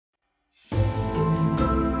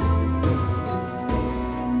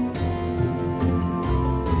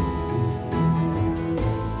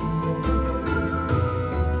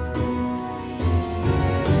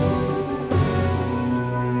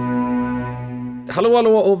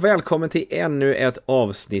Hallå och välkommen till ännu ett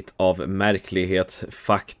avsnitt av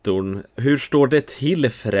Märklighetsfaktorn. Hur står det till,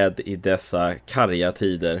 Fred, i dessa karga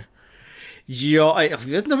tider? Ja, jag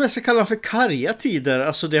vet inte om jag ska kalla dem för karga tider.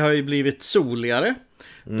 Alltså det har ju blivit soligare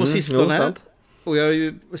på sistone. Och jag har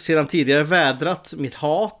ju sedan tidigare vädrat mitt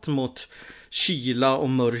hat mot kyla och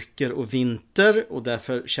mörker och vinter. Och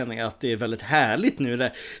därför känner jag att det är väldigt härligt nu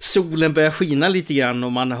när solen börjar skina lite grann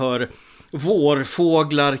och man hör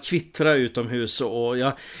vårfåglar kvittra utomhus. Och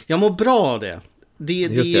jag mår bra av det.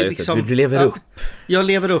 Just det. Liksom, du lever upp. Jag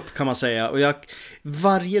lever upp, kan man säga. Och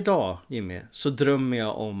varje dag, Jimmy, så drömmer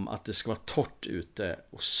jag om att det ska vara torrt ute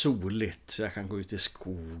och soligt. Så jag kan gå ut i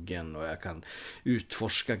skogen och jag kan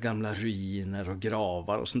utforska gamla ruiner och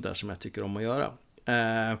gravar och sånt där som jag tycker om att göra.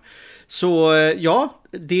 Så ja,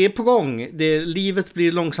 det är på gång. Livet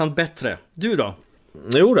blir långsamt bättre. Du då?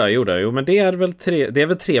 Jo, men det är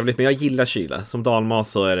väl trevligt, men jag gillar kyla. Som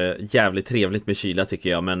dalmas så är det jävligt trevligt med kyla, tycker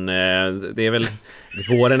jag. Men det är väl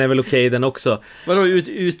våren är väl okej den också. Vadå,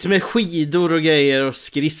 ut med skidor och grejer och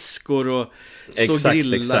skridskor och stå och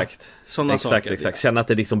grilla. Exakt. Sådana saker. Exakt. Känna att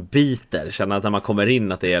det liksom biter. Känna att när man kommer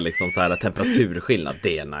in att det är liksom så här temperaturskillnad.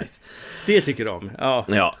 Det är nice. Det tycker de,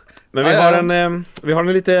 ja. Men vi har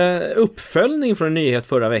en lite uppföljning från en nyhet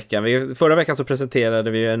förra veckan. Förra veckan så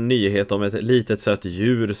presenterade vi en nyhet om ett litet sött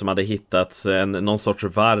djur som hade hittats, någon sorts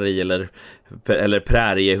varg eller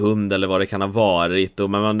präriehund eller vad det kan ha varit.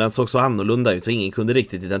 Men den såg så annorlunda ut så ingen kunde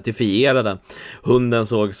riktigt identifiera den. Hunden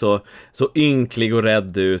såg så ynklig och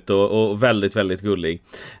rädd ut och väldigt, väldigt gullig.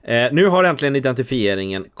 Nu har äntligen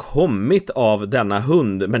identifieringen kommit av denna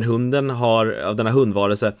hund, av denna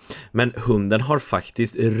hundvarelse. Men hunden har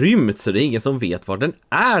faktiskt rymt, så det är ingen som vet var den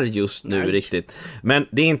är just nu. Nej. Riktigt. Men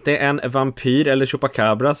det är inte en vampyr eller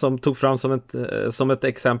chupacabra som tog fram som ett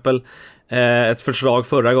exempel. Ett förslag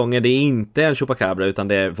förra gången. Det är inte en chupacabra utan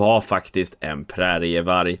det var faktiskt en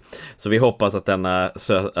prärievarg. Så vi hoppas att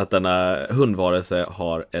denna hundvarelse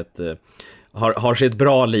har sitt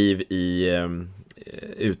bra liv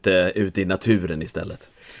ute i naturen istället.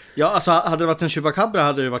 Ja, alltså hade det varit en chupacabra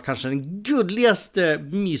hade det varit kanske den gulligaste,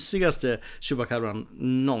 mysigaste chupacabran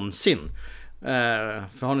någonsin.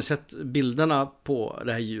 För har ni sett bilderna på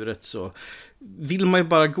det här djuret så vill man ju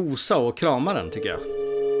bara gosa och krama den, tycker jag.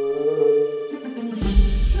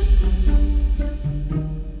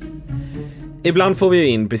 Ibland får vi ju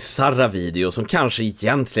in bizarra videos som kanske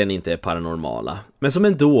egentligen inte är paranormala, men som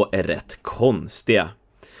ändå är rätt konstiga.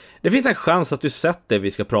 Det finns en chans att du sett det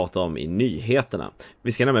vi ska prata om i nyheterna.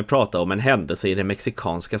 Vi ska nämligen prata om en händelse i den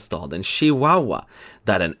mexikanska staden Chihuahua,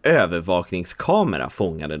 där en övervakningskamera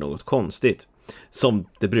fångade något konstigt. Som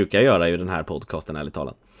det brukar göra i den här podcasten, ärligt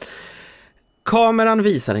talat. Kameran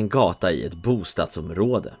visar en gata i ett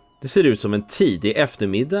bostadsområde. Det ser ut som en tidig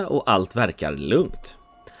eftermiddag och allt verkar lugnt.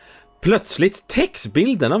 Plötsligt täcks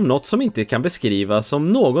bilden av något som inte kan beskrivas som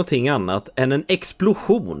någonting annat än en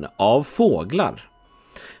explosion av fåglar.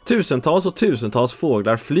 Tusentals och tusentals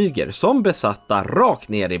fåglar flyger som besatta rakt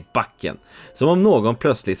ner i backen, som om någon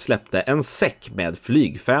plötsligt släppte en säck med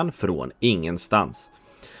flygfän från ingenstans.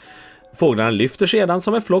 Fåglarna lyfter sedan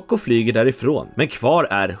som en flock och flyger därifrån, men kvar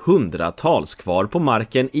är hundratals kvar på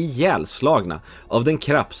marken ihjälslagna av den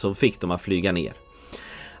kraft som fick dem att flyga ner.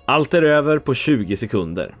 Allt är över på 20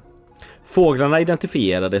 sekunder. Fåglarna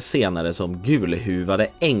identifierades senare som gulhuvade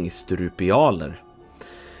ängstrupialer.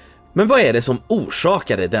 Men vad är det som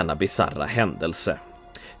orsakade denna bizarra händelse?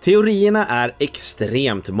 Teorierna är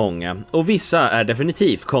extremt många och vissa är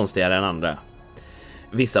definitivt konstigare än andra.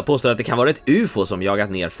 Vissa påstår att det kan vara ett UFO som jagat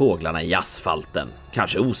ner fåglarna i asfalten,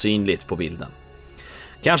 kanske osynligt på bilden.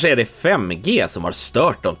 Kanske är det 5G som har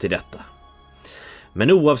stört dem till detta.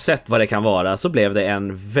 Men oavsett vad det kan vara så blev det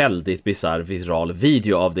en väldigt bizarr viral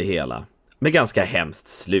video av det hela, med ganska hemskt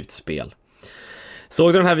slutspel.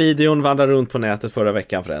 Såg du den här videon vandra runt på nätet förra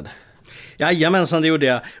veckan, Fred? Jajamensan, det gjorde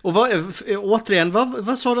jag. Och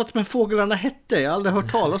vad sa du att de fåglarna hette? Jag har aldrig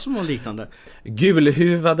hört talas om något liknande.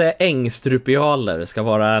 Gulhuvade ängstrupialer ska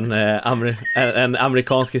vara en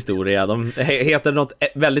amerikansk historia. De heter något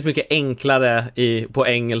väldigt mycket enklare på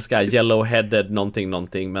engelska, yellow-headed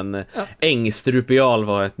någonting. Men ängstrupial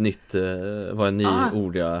var en ny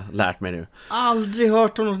ord jag lärt mig nu. Aldrig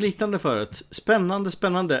hört om något liknande förut. Spännande.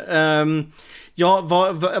 Ja,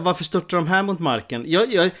 varför störtar de här mot marken?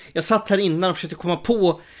 Jag satt här innan och försökte komma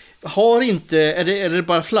på. Är det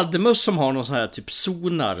bara fladdermöss som har någon sån här typ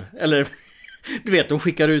sonar? Eller du vet, de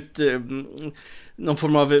skickar ut någon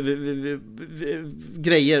form av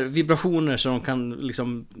grejer, vibrationer så de kan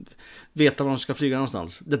liksom veta var de ska flyga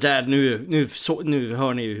någonstans. Det där, nu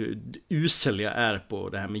hör ni hur usel jag är på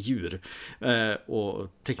det här med djur och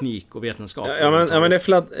teknik och vetenskap. Men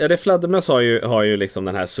det Fladdermöss har ju liksom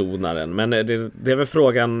den här sonaren, men det är väl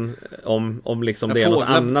frågan om liksom det är något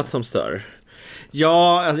annat som stör.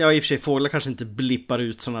 Ja, i och för sig fåglar kanske inte blippar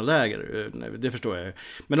ut sådana läger, det förstår jag.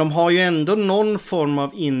 Men de har ju ändå någon form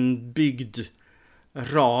av inbyggd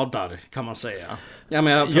radar, kan man säga.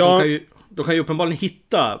 De kan ju uppenbarligen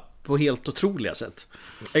hitta på helt otroliga sätt.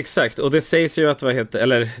 Exakt, och det sägs ju att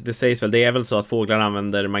det är väl så att fåglar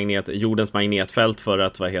använder jordens magnetfält för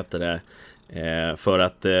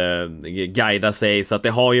att guida sig, så att det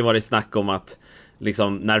har ju varit snack om att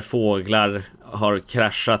liksom när fåglar har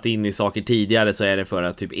kraschat in i saker tidigare så är det för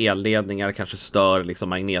att typ elledningar kanske stör liksom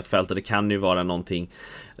magnetfältet. Det kan ju vara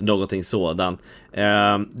någonting sådant.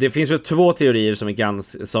 Det finns ju 2 teorier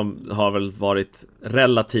som har väl varit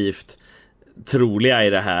relativt troliga i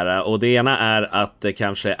det här, och det ena är att det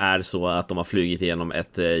kanske är så att de har flugit igenom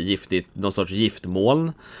någon sorts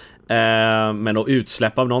giftmoln men då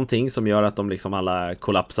utsläpp av någonting som gör att de liksom alla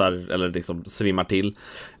kollapsar eller liksom svimmar till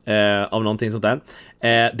av någonting sånt där.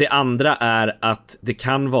 Det andra är att det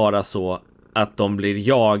kan vara så att de blir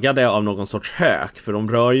jagade av någon sorts hök, för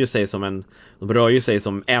de rör ju sig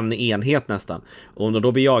som en enhet nästan. Och om de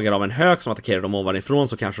då blir jagade av en hök som attackerar dem ovanifrån,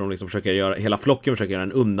 så kanske de liksom hela flocken försöker göra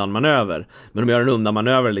en undanmanöver. Men de gör en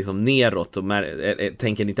undanmanöver liksom neråt och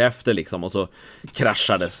tänker inte efter liksom, och så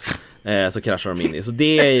kraschar de in i. Så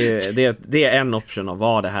det är en option av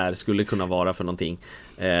vad det här skulle kunna vara för någonting.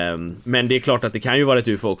 Men det är klart att det kan ju vara ett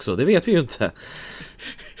UFO också, det vet vi ju inte.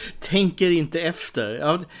 Tänker inte efter.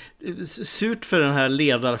 Ja, surt för den här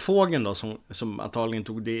ledarfågeln då, som antagligen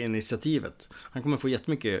tog det initiativet. Han kommer få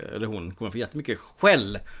jättemycket, eller hon kommer få jättemycket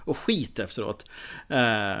skäll och skit efteråt.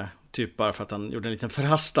 Typ bara för att han gjorde en liten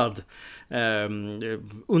förhastad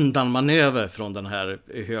undanmanöver från den här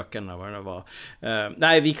höken eller vad det var.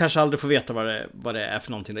 Nej, vi kanske aldrig får veta vad det är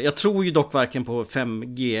för någonting. Jag tror ju dock varken på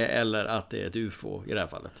 5G eller att det är ett UFO i det här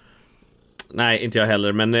fallet. Nej, inte jag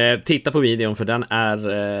heller, men titta på videon för den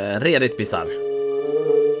är redigt bizarr.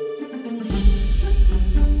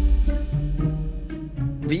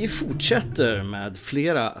 Vi fortsätter med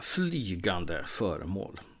flera flygande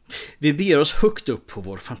föremål. Vi beger oss högt upp på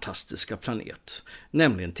vår fantastiska planet,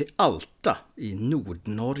 nämligen till Alta i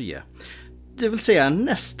Nordnorge. Det vill säga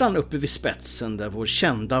nästan uppe vid spetsen där vår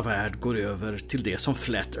kända värld går över till det som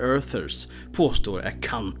Flat Earthers påstår är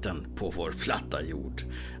kanten på vår platta jord.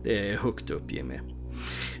 Det är högt upp, Jimmy.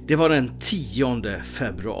 Det var den 10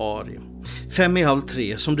 februari,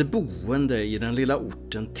 2:30, som de boende i den lilla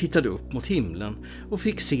orten tittade upp mot himlen och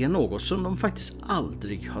fick se något som de faktiskt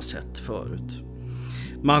aldrig har sett förut.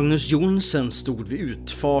 Magnus Jonsen stod vid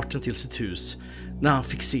utfarten till sitt hus när han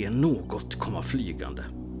fick se något komma flygande.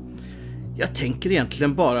 Jag tänker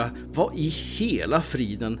egentligen bara, vad i hela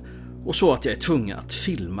friden, och så att jag är tvungen att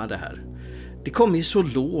filma det här. Det kom i så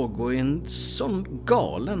låg och i en sån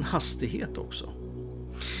galen hastighet också.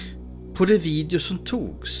 På det video som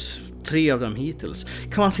togs, 3 av dem hittills,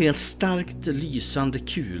 kan man se en starkt lysande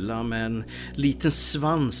kula med en liten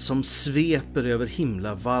svans som sveper över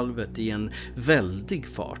himlavalvet i en väldig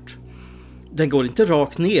fart. Den går inte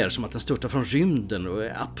rakt ner som att den störtar från rymden och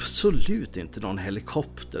är absolut inte någon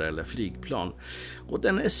helikopter eller flygplan. Och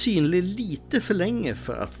den är synlig lite för länge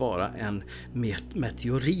för att vara en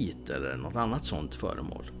meteorit eller något annat sånt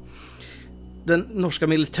föremål. Den norska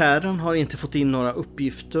militären har inte fått in några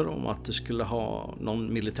uppgifter om att det skulle ha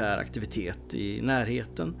någon militär aktivitet i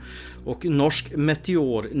närheten. Och Norsk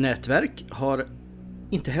Meteornätverk har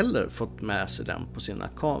inte heller fått med sig den på sina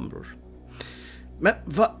kameror. Men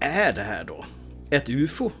vad är det här då? Ett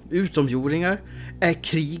UFO? Utomjordingar? Är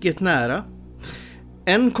kriget nära?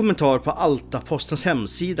 En kommentar på Alta-postens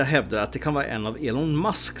hemsida hävdar att det kan vara en av Elon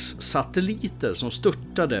Musks satelliter som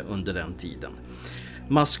störtade under den tiden.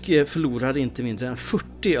 Musk förlorade inte mindre än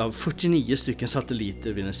 40 av 49 stycken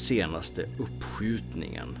satelliter vid den senaste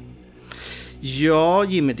uppskjutningen. Ja,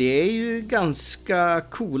 Jimmy, det är ju ganska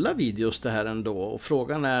coola videos det här ändå. Och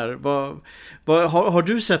frågan är, har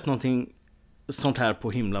du sett någonting sånt här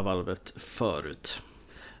på himlavalvet förut?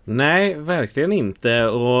 Nej, verkligen inte.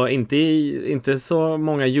 Och inte så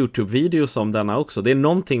många YouTube-videos som denna också. Det är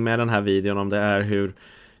någonting med den här videon om det är hur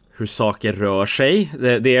saker rör sig.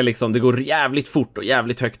 Det är liksom, det går jävligt fort och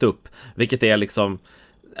jävligt högt upp. Vilket är liksom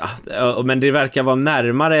Ja, men det verkar vara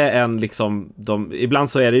närmare än liksom ibland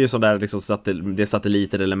så är det ju sådär liksom det är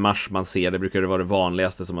satelliter eller Mars man ser. Det brukar vara det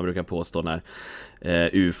vanligaste som man brukar påstå när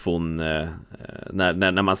UFOn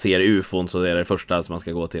när man ser UFOn, så är det första som man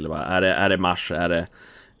ska gå till. Är det Mars?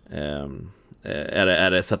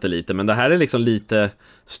 Är det satelliter? Men det här är liksom lite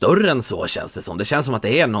större än så, känns det som. Det känns som att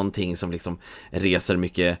det är någonting som liksom reser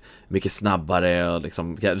mycket, mycket snabbare och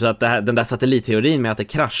liksom, så att den där satellitteorin med att det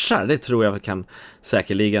kraschar, det tror jag kan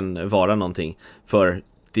säkerligen vara någonting. För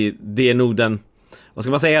det är nog vad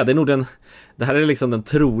ska man säga, det här är liksom den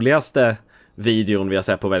troligaste videon vi har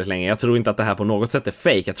sett på väldigt länge. Jag tror inte att det här på något sätt är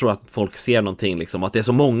fake. Jag tror att folk ser någonting liksom, att det är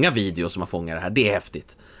så många videos som har fångat det här. Det är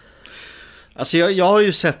häftigt. Alltså jag har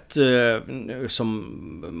ju sett,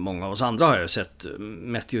 som många av oss andra har jag sett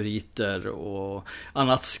meteoriter och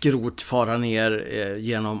annat skrot fara ner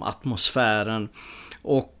genom atmosfären.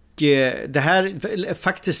 Och det här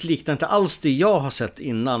faktiskt liknar inte alls det jag har sett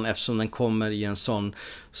innan, eftersom den kommer i en sån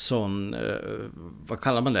vad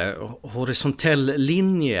kallar man det? Horisontell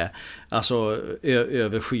linje, alltså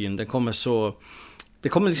över skyn. Det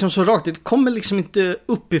kommer liksom så rakt, det kommer liksom inte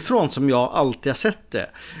uppifrån som jag alltid har sett det.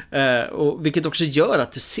 Och vilket också gör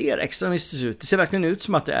att det ser extra mystiskt ut. Det ser verkligen ut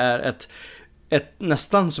som att det är ett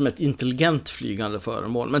nästan som ett intelligent flygande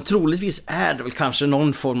föremål. Men troligtvis är det väl kanske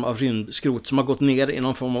någon form av rymdskrot som har gått ner i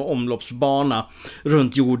någon form av omloppsbana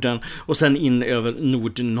runt jorden och sen in över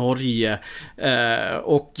Nordnorge.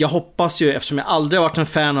 Och jag hoppas ju, eftersom jag aldrig har varit en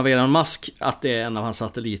fan av Elon Musk, att det är en av hans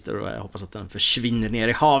satelliter, och jag hoppas att den försvinner ner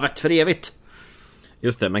i havet för evigt.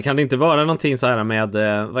 Just det, men kan det inte vara någonting så här med,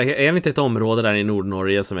 är det inte ett område där i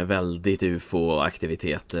Nordnorge som är väldigt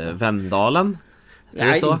UFO-aktivitet? Vemdalen?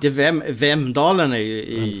 Nej, inte Vemdalen är ju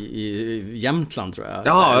i Jämtland, tror jag.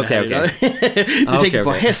 Ja, okej. Du tänker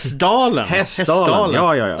på Hästdalen.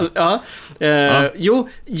 Hästdalen. Ja. Jo,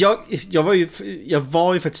 jag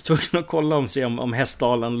var ju faktiskt tvungen att kolla om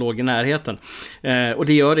Hästdalen låg i närheten. Och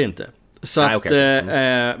det gör det inte. Så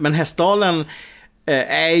men Hästdalen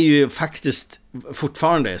är ju faktiskt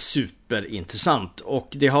fortfarande superintressant, och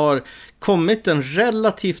det har kommit en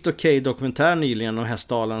relativt okej dokumentär nyligen om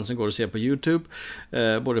Hästdalen som går att se på YouTube,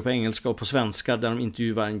 både på engelska och på svenska, där de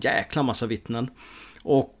intervjuar en jäkla massa vittnen.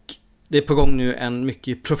 Och det är på gång nu en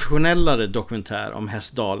mycket professionellare dokumentär om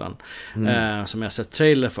Hästdalen, som jag sett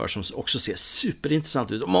trailer för, som också ser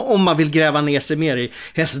superintressant ut. Om man vill gräva ner sig mer i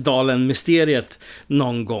Hästdalen-mysteriet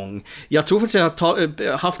någon gång. Jag tror faktiskt att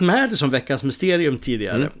jag har haft med det som veckans mysterium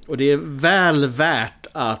tidigare. Och det är väl värt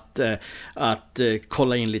att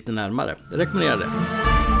kolla in lite närmare. Jag rekommenderar det.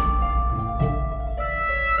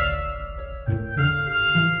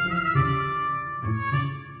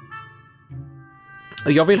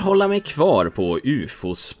 Jag vill hålla mig kvar på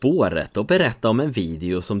UFO-spåret och berätta om en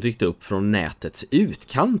video som dykt upp från nätets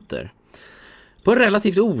utkanter. På en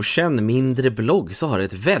relativt okänd mindre blogg så har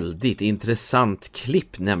ett väldigt intressant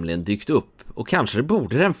klipp nämligen dykt upp, och kanske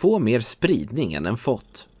borde den få mer spridning än den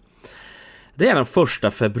fått. Det är den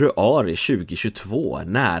 1 februari 2022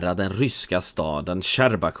 nära den ryska staden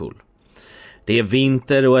Cherbakoul. Det är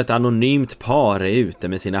vinter och ett anonymt par är ute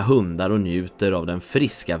med sina hundar och njuter av den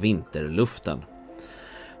friska vinterluften.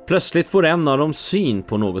 Plötsligt får en av dem syn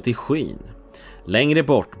på något i skyn. Längre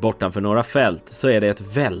bortanför några fält, så är det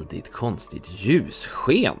ett väldigt konstigt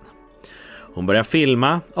ljussken. Hon börjar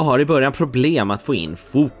filma och har i början problem att få in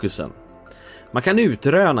fokusen. Man kan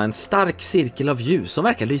utröna en stark cirkel av ljus som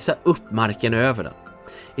verkar lysa upp marken över den.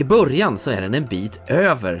 I början så är den en bit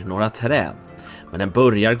över några träd, men den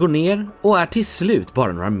börjar gå ner och är till slut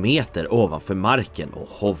bara några meter ovanför marken och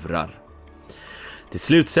hovrar. Till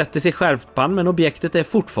slut sätter sig skärpan, men objektet är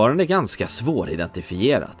fortfarande ganska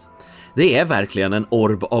svåridentifierat. Det är verkligen en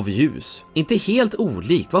orb av ljus, inte helt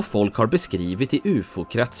olikt vad folk har beskrivit i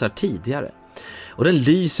UFO-kretsar tidigare. Och den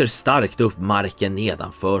lyser starkt upp marken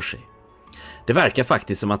nedanför sig. Det verkar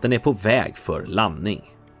faktiskt som att den är på väg för landning.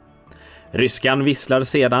 Ryskan visslar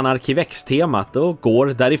sedan Arkivex-temat och går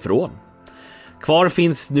därifrån. Kvar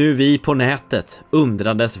finns nu vi på nätet,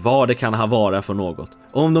 undrandes vad det kan ha varit för något,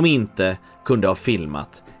 om de inte kunde ha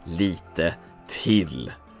filmat lite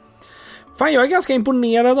till. Fan, jag är ganska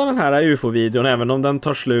imponerad av den här UFO-videon, även om den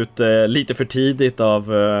tar slut lite för tidigt av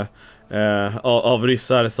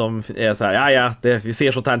ryssar som är så här, vi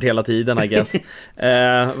ser sånt här hela tiden, I guess.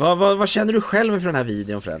 Vad känner du själv för den här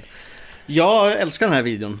videon, Fred? Jag älskar den här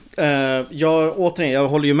videon. Jag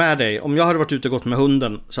håller ju med dig. Om jag hade varit ute och gått med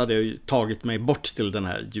hunden så hade jag ju tagit mig bort till den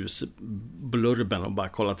här ljusblurben och bara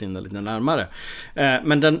kollat in den lite närmare.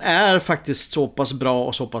 Men den är faktiskt så pass bra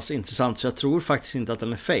och så pass intressant, så jag tror faktiskt inte att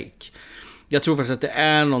den är fake. Jag tror faktiskt att det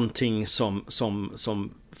är någonting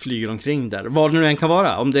som flyger omkring där. Vad det nu än kan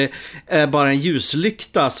vara. Om det är bara en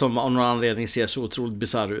ljuslykta som av någon anledning ser så otroligt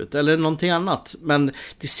bizarr ut. Eller någonting annat. Men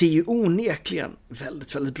det ser ju onekligen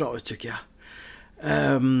väldigt, väldigt bra ut tycker jag.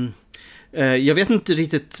 Jag vet inte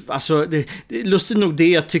riktigt, alltså lustigt nog det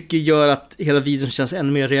jag tycker gör att hela videon känns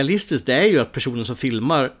ännu mer realistisk, det är ju att personen som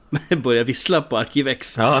filmar börjar vissla på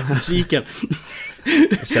Arkivex-musiken.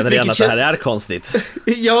 Jag känner igen att det här är konstigt.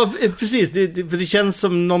 Ja, precis, det känns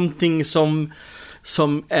som någonting som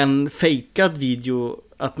en fejkad video,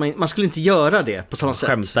 att man skulle inte göra det på samma sätt.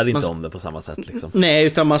 Man skämtar inte om det på samma sätt liksom. Nej,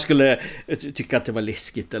 utan man skulle tycka att det var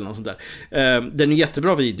läskigt eller något sånt där. Det är en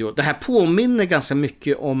jättebra video. Det här påminner ganska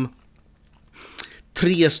mycket om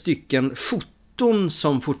 3 stycken foton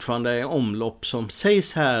som fortfarande är i omlopp som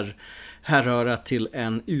sägs härröra till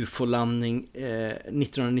en UFO-landning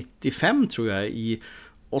 1995 tror jag i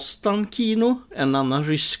Ostankino, en annan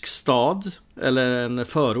rysk stad eller en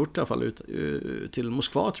förort i alla fall ut till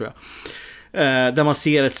Moskva tror jag. Där man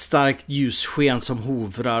ser ett starkt ljussken som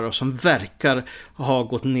hovrar och som verkar ha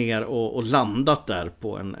gått ner och landat där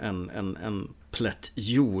på en plätt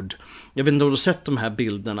jord. Jag vet inte om du har sett de här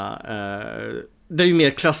bilderna. Det är ju mer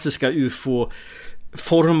klassiska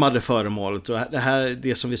UFO-formade föremålet och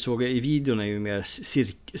det som vi såg i videon är ju mer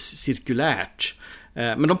cirkulärt.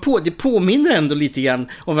 Men det påminner ändå lite grann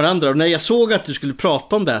om varandra. Och när jag såg att du skulle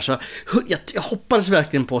prata om det här så jag hoppades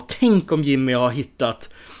verkligen på, tänk om Jimmy har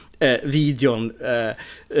hittat videon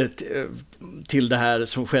till det här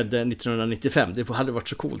som skedde 1995. Det hade varit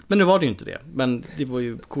så coolt. Men nu var det ju inte det. Men det var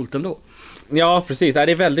ju coolt ändå. Ja, precis. Det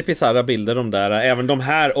är väldigt bizarra bilder de där. Även de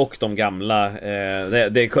här och de gamla.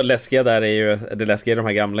 Det läskiga där är ju, det läskiga i de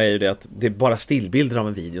här gamla är ju det att det är bara stillbilder av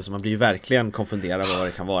en video, så man blir ju verkligen konfunderad vad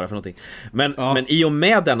det kan vara för någonting. Men i och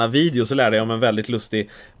med denna video så lärde jag om en väldigt lustig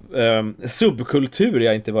subkultur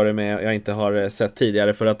jag inte har sett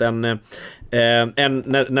tidigare, för att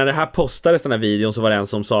när det här postades, den här videon, så var det en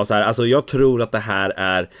som sa så här: alltså jag tror att det här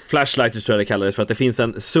är flashlighters, tror jag det kallades, för att det finns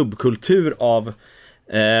en subkultur av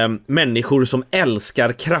människor som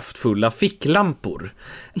älskar kraftfulla ficklampor,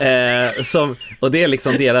 och det är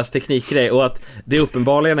liksom deras teknikgrej, och att det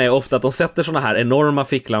uppenbarligen är ofta att de sätter såna här enorma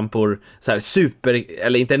ficklampor, så här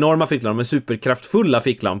eller inte enorma ficklampor men superkraftfulla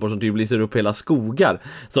ficklampor som typ lyser upp hela skogar,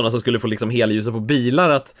 sådana som skulle få liksom helljusa på bilar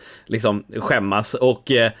att liksom skämmas,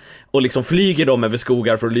 och liksom flyger de över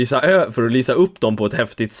skogar för att lysa upp dem på ett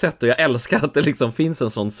häftigt sätt. Och jag älskar att det liksom finns en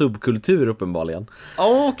sån subkultur uppenbarligen.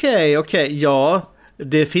 Okej, ja.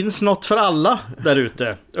 Det finns något för alla där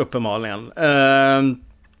ute, uppenbarligen.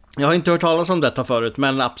 Jag har inte hört talas om detta förut,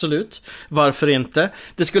 men absolut. Varför inte?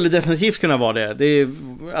 Det skulle definitivt kunna vara det.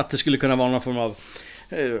 Att det skulle kunna vara någon form av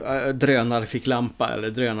drönarficklampa eller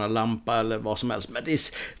drönarlampa eller vad som helst. Men det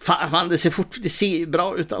ser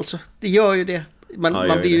bra ut alltså. Det gör ju det.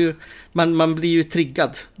 Man blir ju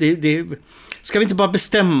triggad. Ska vi inte bara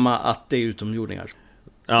bestämma att det är utomjordingar?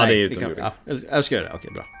 Ja, nej, det är utomjordingar. Jag ska göra det,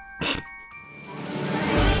 okej, bra.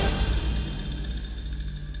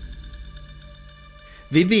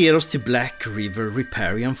 Vi beger oss till Black River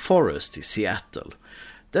Riparian Forest i Seattle,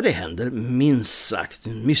 där det händer minst sagt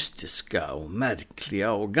mystiska och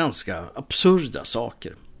märkliga och ganska absurda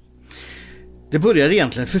saker. Det började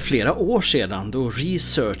egentligen för flera år sedan då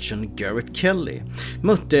researchern Garrett Kelly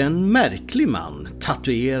mötte en märklig man,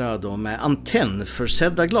 tatuerad och med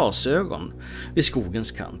antennförsedda glasögon vid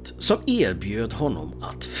skogens kant, som erbjöd honom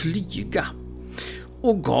att flyga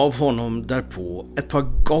och gav honom därpå ett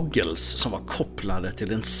par goggles som var kopplade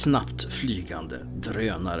till en snabbt flygande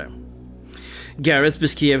drönare. Garrett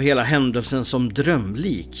beskrev hela händelsen som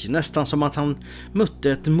drömlik, nästan som att han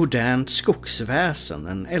mötte ett modernt skogsväsen,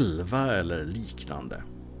 en älva eller liknande.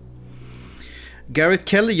 Garrett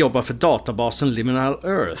Kelly jobbar för databasen Liminal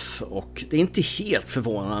Earth, och det är inte helt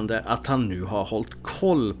förvånande att han nu har hållit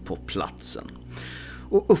koll på platsen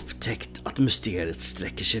och upptäckt att mysteriet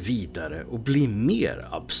sträcker sig vidare och blir mer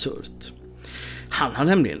absurt. Han har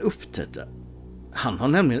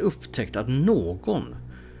nämligen upptäckt att någon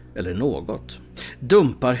eller något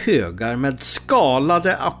dumpar högar med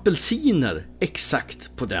skalade apelsiner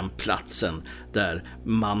exakt på den platsen där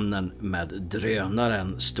mannen med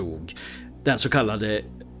drönaren stod. Den så kallade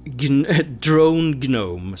drone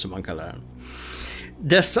gnome, som man kallar den.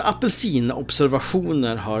 Dessa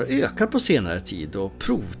apelsinobservationer har ökat på senare tid och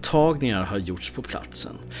provtagningar har gjorts på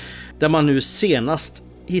platsen, där man nu senast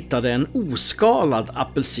hittade en oskalad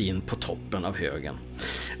apelsin på toppen av högen.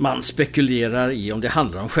 Man spekulerar i om det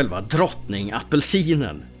handlar om själva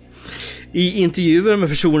drottningapelsinen. I intervjuer med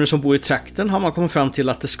personer som bor i trakten har man kommit fram till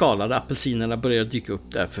att de skalade apelsinerna började dyka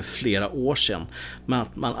upp där för flera år sedan, men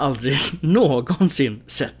att man aldrig någonsin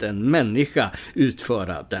sett en människa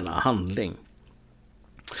utföra denna handling.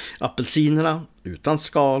 Apelsinerna utan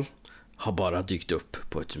skal har bara dykt upp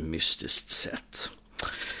på ett mystiskt sätt.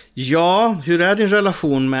 Ja, hur är din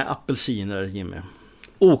relation med apelsiner, Jimmy?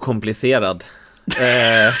 Okomplicerad.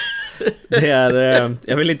 Det är,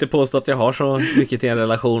 jag vill inte påstå att jag har så mycket till en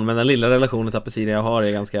relation, men den lilla relationen till apelsiner jag har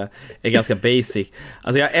är ganska basic.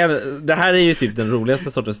 Alltså det här är ju typ den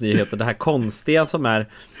roligaste sortens nyheter. Det här konstiga som är...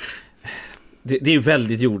 Det är ju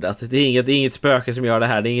väldigt jordat. Det är inget spöke som gör det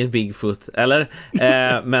här. Det är inget Bigfoot, eller?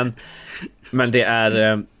 Men det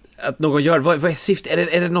är... Att någon gör, vad är syftet?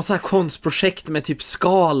 Är det något så här konstprojekt med typ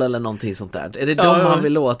skal eller någonting sånt där? Är det man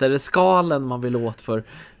vill åt? Är det skalen man vill åt för?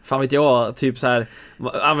 Fan vet jag, typ så här,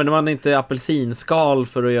 använder man inte apelsinskal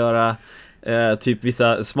för att göra typ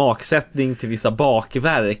vissa smaksättning till vissa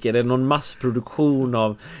bakverk? Är det någon massproduktion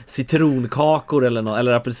av citronkakor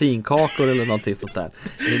eller apelsinkakor eller någonting sånt där?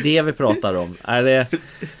 Är det det vi pratar om? Är det...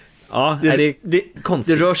 Ja, det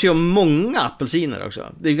konstigt. Det rör sig om många apelsiner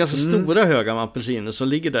också. Det är ganska stora höga med apelsiner som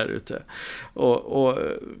ligger där ute. Och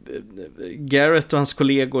Garrett och hans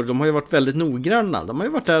kollegor, de har ju varit väldigt noggranna. De har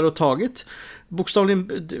ju varit där och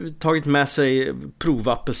bokstavligen tagit med sig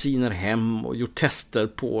provapelsiner hem och gjort tester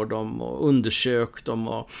på dem och undersökt dem.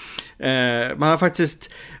 Och, man har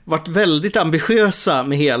faktiskt varit väldigt ambitiösa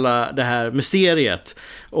med hela det här mysteriet.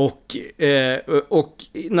 Och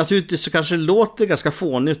naturligtvis så kanske det låter ganska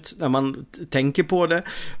fånigt när man tänker på det.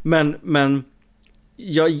 Men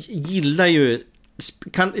jag gillar ju...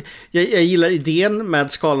 Jag gillar idén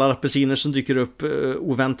med skalade apelsiner som dyker upp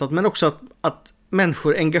oväntat. Men också att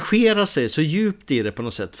människor engagerar sig så djupt i det på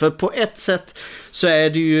något sätt. För på ett sätt så är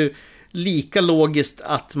det ju lika logiskt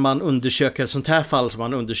att man undersöker ett sånt här fall som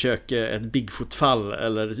man undersöker ett Bigfoot-fall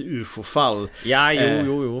eller ett UFO-fall. Ja,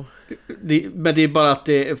 jo. Men det är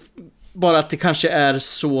bara att det kanske är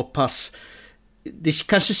så pass... Det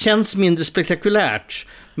kanske känns mindre spektakulärt.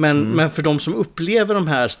 Men för de som upplever de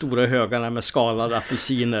här stora högarna med skalade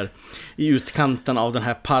apelsiner i utkanten av den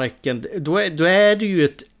här parken, då är det ju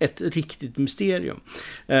ett riktigt mysterium.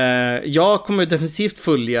 Jag kommer definitivt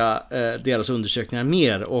följa deras undersökningar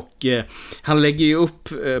mer, och han lägger ju upp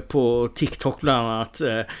på TikTok bland annat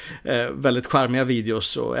väldigt charmiga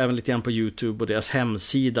videos, och även lite grann på YouTube och deras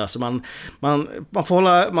hemsida, så man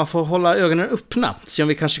får hålla ögonen öppna, så om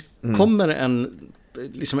vi kanske kommer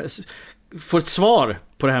får ett svar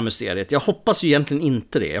på det här mysteriet. Jag hoppas ju egentligen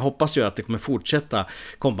inte det. Jag hoppas ju att det kommer fortsätta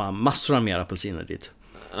komma massor av mer apelsiner dit.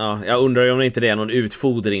 Ja, jag undrar ju om det inte är någon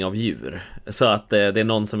utfodring av djur. Så att det är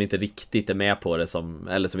någon som inte riktigt är med på det,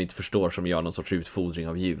 eller som inte förstår, som gör någon sorts utfodring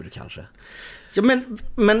av djur kanske. Ja,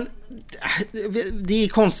 men det är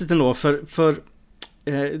konstigt ändå, för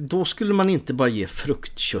då skulle man inte bara ge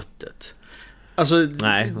fruktköttet. Alltså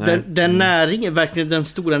nej. Den näringen, verkligen den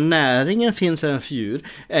stora näringen finns även för djur,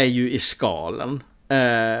 är ju i skalen.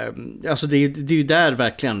 Alltså det är ju där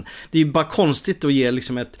verkligen. Det är ju bara konstigt att ge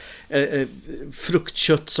liksom ett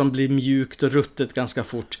fruktkött som blir mjukt och ruttet ganska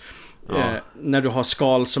fort. När du har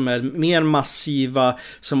skal som är mer massiva,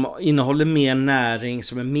 som innehåller mer näring,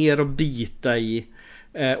 som är mer att bita i.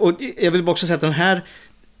 Och jag vill också säga att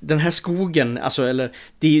den här skogen, alltså,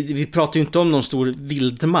 vi pratar ju inte om någon stor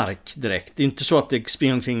vildmark direkt. Det är inte så att det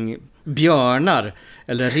springer omkring björnar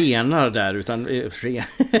eller renar där, utan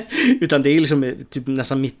det är liksom typ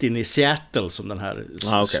nästan mitt inne i Seattle som den här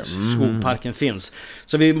skogparken finns.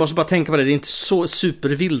 Så vi måste bara tänka på det är inte så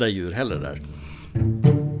supervilda djur heller där.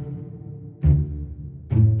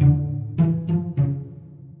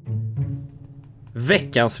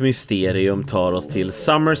 Veckans mysterium tar oss till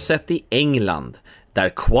Somerset i England,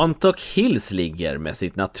 där Quantock Hills ligger med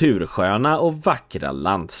sitt natursköna och vackra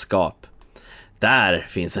landskap. Där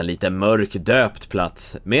finns en lite mörk döpt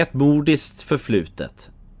plats med ett mordiskt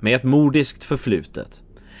förflutet.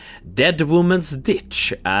 Dead Woman's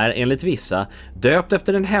Ditch är enligt vissa döpt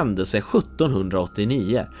efter en händelse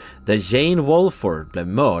 1789 där Jane Walford blev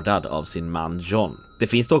mördad av sin man John. Det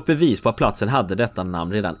finns dock bevis på att platsen hade detta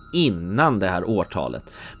namn redan innan det här årtalet,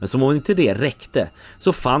 men som om inte det räckte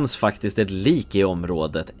så fanns faktiskt ett lik i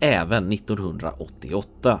området även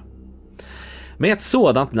 1988. Med ett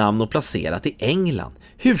sådant namn och placerat i England,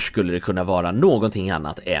 hur skulle det kunna vara någonting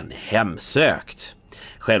annat än hemsökt?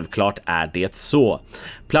 Självklart är det så.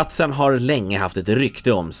 Platsen har länge haft ett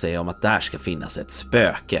rykte om sig om att där ska finnas ett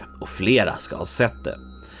spöke, och flera ska ha sett det.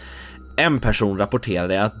 En person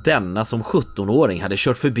rapporterade att denna som 17-åring hade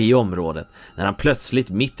kört förbi området när han plötsligt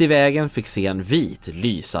mitt i vägen fick se en vit,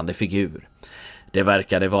 lysande figur. Det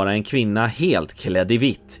verkade vara en kvinna helt klädd i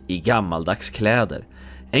vitt i gammaldags kläder.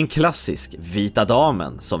 En klassisk vita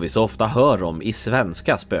damen som vi så ofta hör om i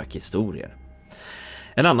svenska spökhistorier.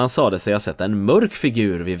 En annan sade sig ha sett en mörk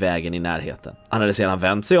figur vid vägen i närheten. Han hade sedan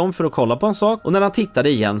vänt sig om för att kolla på en sak och när han tittade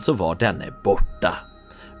igen så var denne borta.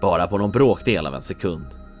 Bara på någon bråkdel av en sekund.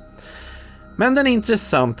 Men den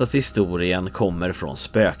intressantaste historien kommer från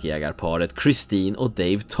spökjägarparet Christine och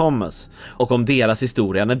Dave Thomas och om deras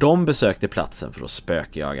historia när de besökte platsen för att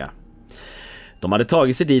spökjaga. De hade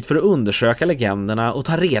tagit sig dit för att undersöka legenderna och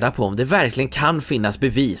ta reda på om det verkligen kan finnas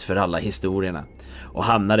bevis för alla historierna. Och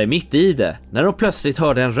hamnade mitt i det när de plötsligt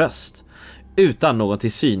hörde en röst, utan någon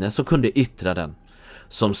till synes som kunde yttra den,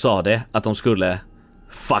 som sa det att de skulle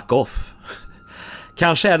fuck off.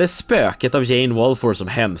 Kanske är det spöket av Jane Walford som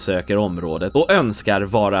hemsöker området och önskar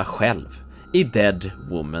vara själv i Dead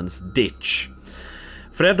Woman's Ditch.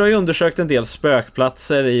 Fred har ju undersökt en del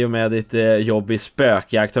spökplatser i och med ditt jobb i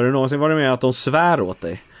spökjakt. Har du någonsin varit med att de svär åt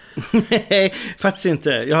dig? Nej, faktiskt inte.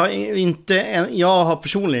 Jag har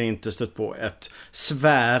personligen inte stött på ett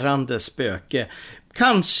svärande spöke.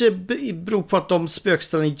 Kanske beror på att de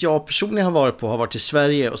spökställen jag personligen har varit på har varit i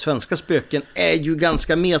Sverige och svenska spöken är ju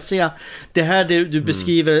ganska mesiga. Det här du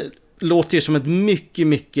beskriver låter ju som ett mycket,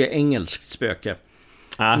 mycket engelskt spöke.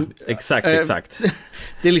 Ja, exakt.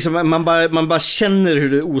 Det är liksom, man bara känner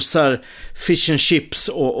hur det osar fish and chips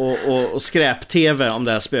och skräp-tv om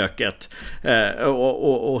det här spöket.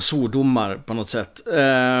 Och svordomar på något sätt.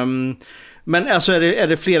 Men alltså är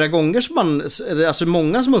det flera gånger som är det alltså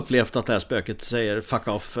många som upplevt att det här spöket säger fuck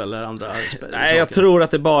off eller andra Nej, jag tror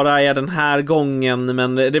att det bara är den här gången,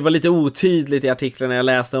 men det var lite otydligt i artikeln när jag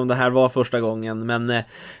läste om det här var första gången, men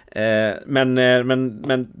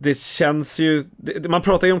det känns ju, man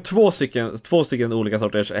pratar ju om två stycken olika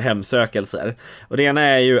sorters hemsökelser. Och det ena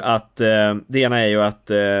är ju att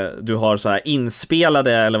du har så här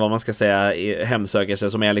inspelade, eller vad man ska säga, hemsökelser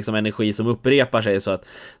som är liksom energi som upprepar sig, så att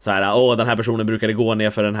så här, den här personen brukade gå ner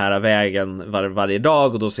för den här vägen varje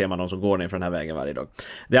dag och då ser man de som går ner för den här vägen varje dag.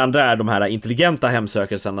 Det andra är de här intelligenta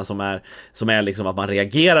hemsökelserna som är liksom att man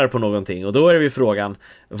reagerar på någonting, och då är det ju frågan,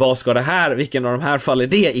 vilken av de här faller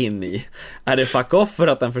det in i? Är det fuck off för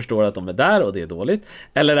att den förstår att de är där och det är dåligt?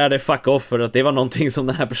 Eller är det fuck off för att det var någonting som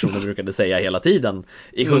den här personen brukade säga hela tiden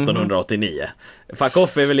i 1789? Fuck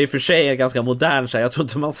off är väl i och för sig ganska modern, så jag tror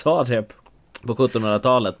inte man sa det på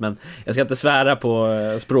 1700-talet, men jag ska inte svära på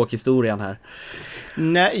språkhistorien här.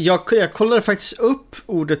 Nej, jag kollade faktiskt upp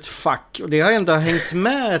ordet fuck och det har ändå hängt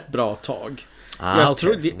med ett bra tag.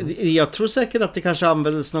 Jag tror säkert att det kanske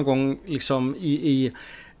användes någon gång liksom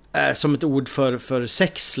som ett ord för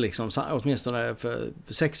sex liksom, åtminstone för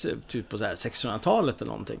sex typ på så här 1600-talet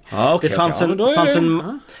eller någonting.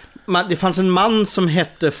 Det fanns en man som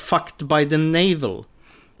hette Fucked by the Navel.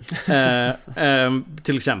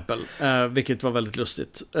 Till exempel, vilket var väldigt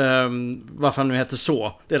lustigt. Varför han nu hette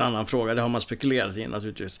så, det är en annan fråga. Det har man spekulerat i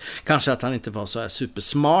naturligtvis. Kanske att han inte var så här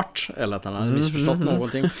supersmart, eller att han hade missförstått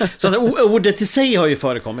någonting. Så att ordet i sig har ju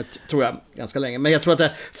förekommit, tror jag, ganska länge. Men jag tror att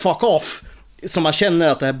det fuck off, som man känner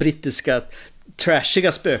att det här brittiska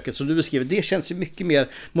trashiga spöket som du beskriver, det känns ju mycket mer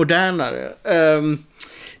modernare.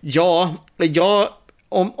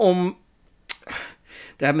 Om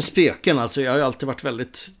det här med spöken, alltså, jag har ju alltid varit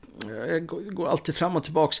väldigt, jag går alltid fram och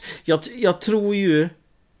tillbaks. Jag tror ju,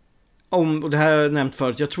 och det här har jag nämnt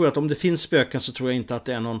förut, jag tror att om det finns spöken så tror jag inte att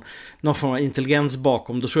det är någon form av intelligens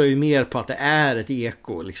bakom. Då tror jag ju mer på att det är ett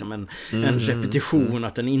eko, liksom en repetition,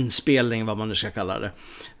 att en inspelning, vad man nu ska kalla det.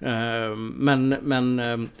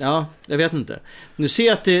 Men ja, jag vet inte. Nu ser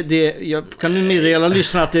jag att jag kan nu meddela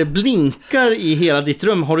lyssna att det blinkar i hela ditt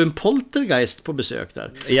rum. Har du en poltergeist på besök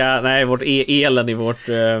där? Ja, nej, elen i vårt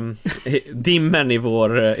dimmen i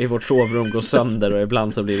vårt sovrum går sönder och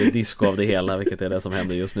ibland så blir det disco av det hela, vilket är det som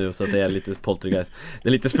händer just nu, så att det är lite poltergeist. Det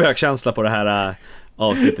är lite spökkänsla på det här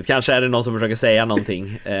avsnittet. Kanske är det någon som försöker säga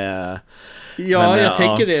någonting. Jag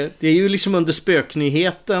tänker det. Det är ju liksom under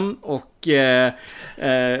spöknyheten och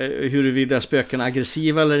huruvida spöken är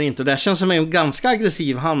aggressiva eller inte. Det här känns som en ganska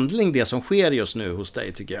aggressiv handling, det som sker just nu hos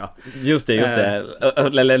dig, tycker jag. Just det.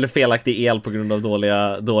 Eller felaktig el på grund av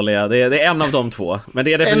dåliga. Det är en av de två. Men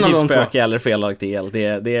det är definitivt spöke eller felaktig el. Det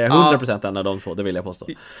är 100% en av de två, det vill jag påstå.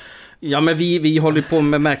 Ja, men vi håller på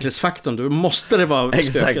med märklighetsfaktorn. Då måste det vara spöket.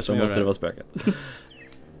 Exakt, så måste det vara spöket.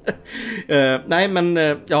 Nej, men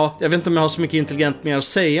jag vet inte om jag har så mycket intelligent mer att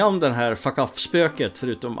säga om den här fuck off-spöket,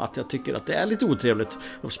 förutom att jag tycker att det är lite otrevligt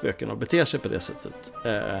av spöken att bete sig på det sättet.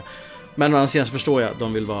 Men annars förstår jag,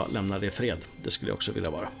 de vill vara lämnade i fred. Det skulle jag också vilja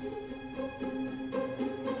vara.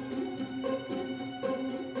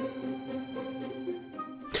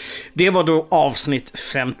 Det var då avsnitt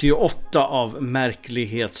 58 av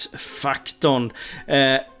Märklighetsfaktorn.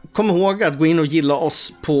 Kom ihåg att gå in och gilla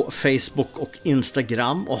oss på Facebook och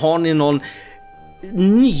Instagram. Och har ni någon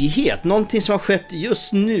nyhet, någonting som har skett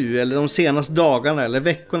just nu eller de senaste dagarna eller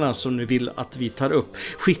veckorna som ni vill att vi tar upp,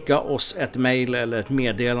 skicka oss ett mejl eller ett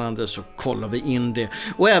meddelande så kollar vi in det.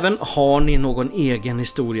 Och även har ni någon egen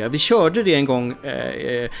historia. Vi körde det en gång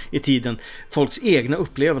i tiden, folks egna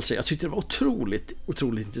upplevelser. Jag tyckte det var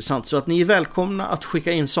otroligt intressant. Så att ni är välkomna att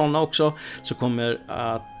skicka in sådana också, så kommer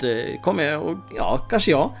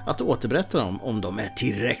kanske jag att återberätta dem om de är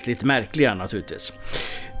tillräckligt märkliga naturligtvis.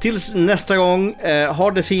 Tills nästa gång,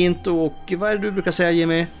 ha det fint och vad är det du brukar säga,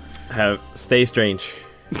 Jimmy? Stay strange.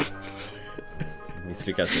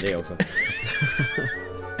 Misslyckas med det också.